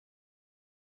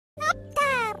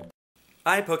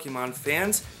Hi Pokemon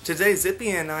fans, today Zippy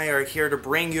and I are here to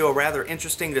bring you a rather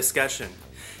interesting discussion.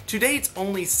 To date,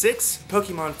 only 6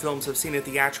 Pokemon films have seen a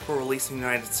theatrical release in the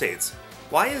United States.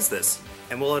 Why is this?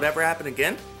 And will it ever happen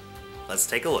again? Let's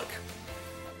take a look.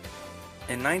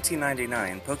 In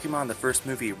 1999, Pokemon the first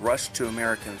movie rushed to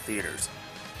American theaters.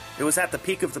 It was at the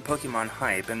peak of the Pokemon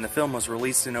hype, and the film was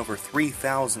released in over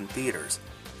 3,000 theaters.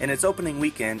 In its opening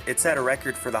weekend, it set a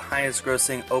record for the highest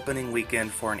grossing opening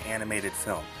weekend for an animated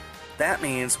film. That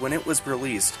means when it was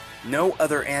released, no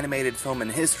other animated film in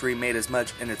history made as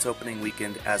much in its opening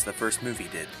weekend as the first movie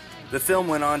did. The film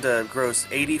went on to gross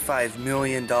 $85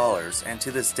 million, and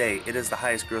to this day, it is the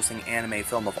highest grossing anime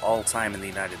film of all time in the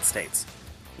United States.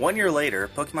 1 year later,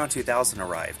 Pokemon 2000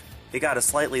 arrived. It got a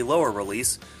slightly lower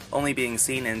release, only being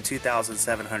seen in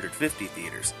 2,750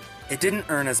 theaters. It didn't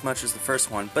earn as much as the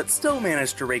first one, but still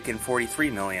managed to rake in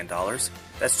 $43 million.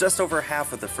 That's just over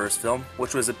half of the first film,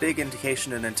 which was a big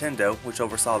indication to Nintendo, which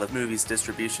oversaw the movie's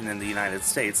distribution in the United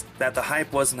States, that the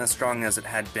hype wasn't as strong as it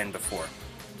had been before.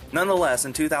 Nonetheless,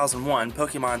 in 2001,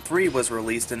 Pokemon 3 was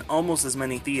released in almost as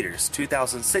many theaters,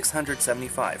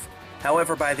 2,675.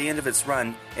 However, by the end of its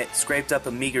run, it scraped up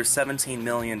a meager $17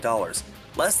 million,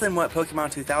 less than what Pokemon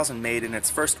 2000 made in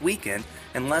its first weekend,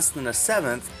 and less than a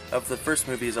seventh of the first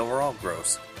movie's overall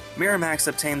gross. Miramax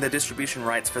obtained the distribution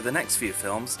rights for the next few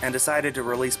films, and decided to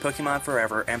release Pokemon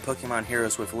Forever and Pokemon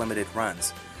Heroes with limited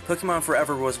runs. Pokemon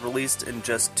Forever was released in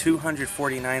just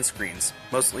 249 screens,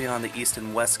 mostly on the East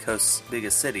and West Coast's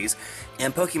biggest cities,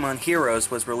 and Pokemon Heroes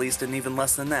was released in even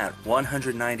less than that,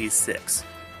 196.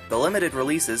 The limited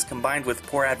releases, combined with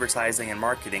poor advertising and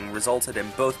marketing, resulted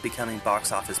in both becoming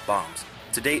box office bombs.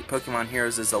 To date, Pokemon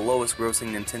Heroes is the lowest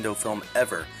grossing Nintendo film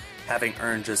ever, having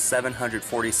earned just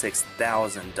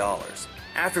 $746,000.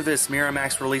 After this,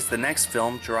 Miramax released the next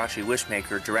film, Jirachi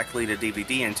Wishmaker, directly to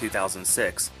DVD in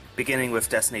 2006. Beginning with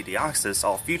Destiny Deoxys,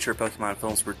 all future Pokemon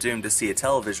films were doomed to see a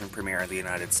television premiere in the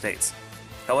United States.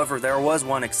 However, there was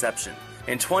one exception.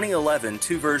 In 2011,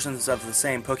 2 versions of the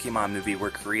same Pokemon movie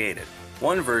were created.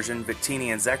 One version,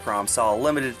 Victini and Zekrom, saw a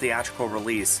limited theatrical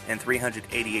release in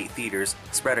 388 theaters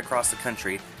spread across the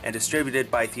country and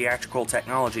distributed by theatrical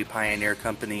technology pioneer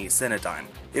company Cinedigm.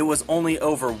 It was only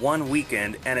over 1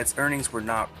 weekend and its earnings were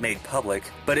not made public,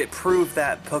 but it proved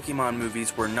that Pokemon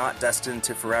movies were not destined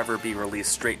to forever be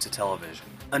released straight to television.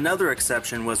 Another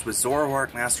exception was with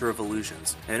Zoroark Master of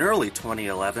Illusions. In early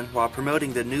 2011, while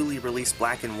promoting the newly released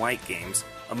Black and White games,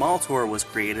 a mall tour was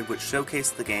created which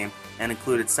showcased the game and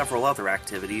included several other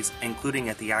activities, including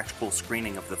a theatrical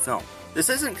screening of the film. This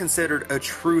isn't considered a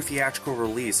true theatrical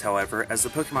release, however, as the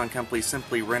Pokemon Company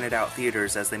simply rented out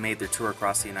theaters as they made their tour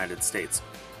across the United States.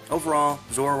 Overall,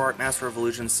 Zoroark Master of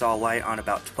Illusions saw light on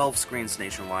about 12 screens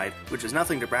nationwide, which is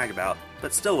nothing to brag about,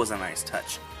 but still was a nice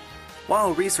touch.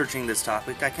 While researching this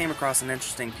topic, I came across an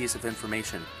interesting piece of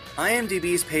information.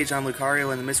 IMDb's page on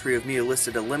Lucario and the Mystery of Mew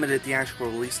listed a limited theatrical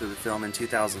release of the film in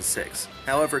 2006.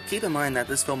 However, keep in mind that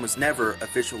this film was never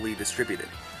officially distributed.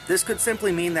 This could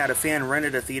simply mean that a fan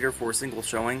rented a theater for a single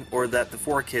showing, or that the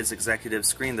 4Kids executives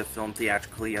screened the film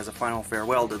theatrically as a final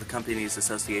farewell to the company's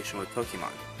association with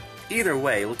Pokemon. Either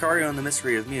way, Lucario and the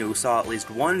Mystery of Mew saw at least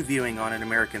 1 viewing on an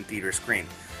American theater screen.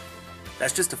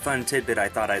 That's just a fun tidbit I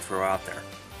thought I'd throw out there.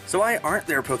 So why aren't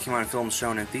there Pokemon films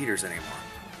shown in theaters anymore?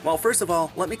 Well, first of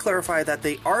all, let me clarify that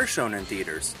they are shown in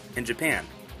theaters, in Japan.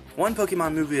 1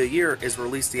 Pokemon movie a year is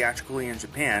released theatrically in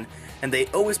Japan, and they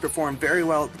always perform very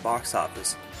well at the box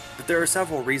office. But there are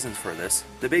several reasons for this.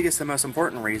 The biggest and most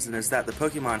important reason is that the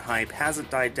Pokemon hype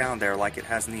hasn't died down there like it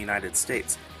has in the United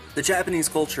States. The Japanese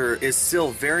culture is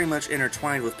still very much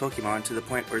intertwined with Pokemon to the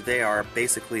point where they are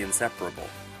basically inseparable.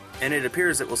 And it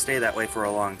appears it will stay that way for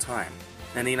a long time.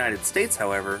 In the United States,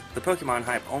 however, the Pokemon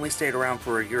hype only stayed around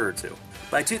for a year or two.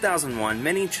 By 2001,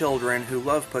 many children who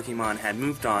loved Pokemon had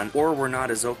moved on or were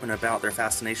not as open about their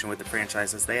fascination with the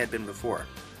franchise as they had been before.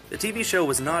 The TV show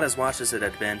was not as watched as it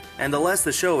had been, and the less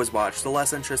the show was watched, the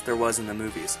less interest there was in the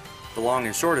movies. The long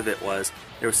and short of it was,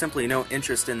 there was simply no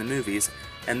interest in the movies,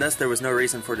 and thus there was no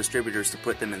reason for distributors to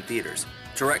put them in theaters.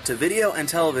 Direct-to-video and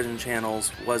television channels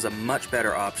was a much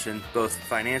better option, both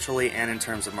financially and in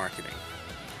terms of marketing.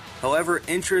 However,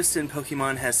 interest in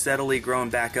Pokemon has steadily grown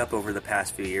back up over the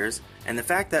past few years, and the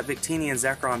fact that Victini and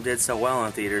Zekrom did so well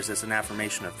in theaters is an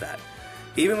affirmation of that.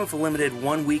 Even with a limited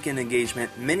 1-weekend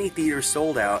engagement, many theaters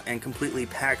sold out and completely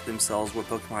packed themselves with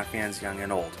Pokemon fans young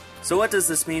and old. So what does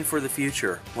this mean for the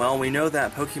future? Well, we know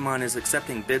that Pokemon is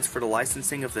accepting bids for the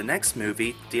licensing of the next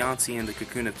movie, Deontay and the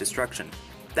Cocoon of Destruction.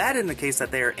 That indicates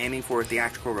that they are aiming for a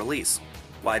theatrical release.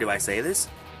 Why do I say this?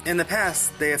 In the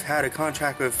past, they have had a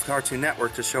contract with Cartoon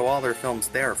Network to show all their films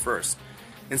there first.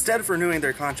 Instead of renewing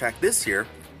their contract this year,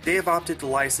 they have opted to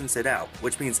license it out,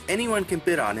 which means anyone can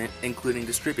bid on it, including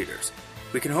distributors.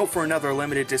 We can hope for another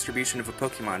limited distribution of a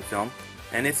Pokemon film,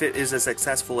 and if it is as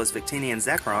successful as Victini and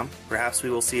Zekrom, perhaps we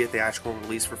will see a theatrical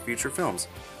release for future films.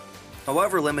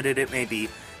 However limited it may be,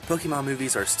 Pokemon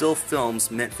movies are still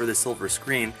films meant for the silver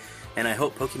screen, and I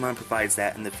hope Pokemon provides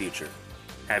that in the future.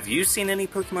 Have you seen any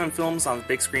Pokemon films on the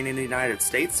big screen in the United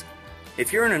States?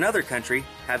 If you're in another country,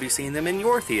 have you seen them in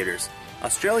your theaters?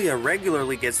 Australia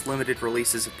regularly gets limited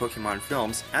releases of Pokemon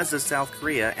films, as does South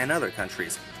Korea and other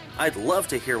countries. I'd love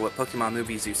to hear what Pokemon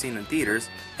movies you've seen in theaters,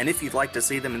 and if you'd like to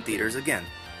see them in theaters again.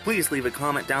 Please leave a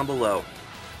comment down below.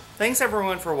 Thanks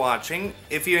everyone for watching.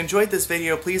 If you enjoyed this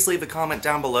video, please leave a comment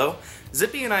down below.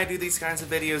 Zippy and I do these kinds of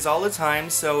videos all the time,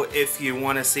 so if you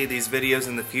want to see these videos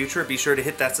in the future, be sure to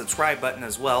hit that subscribe button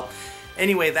as well.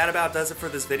 Anyway, that about does it for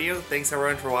this video. Thanks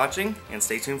everyone for watching, and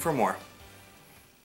stay tuned for more.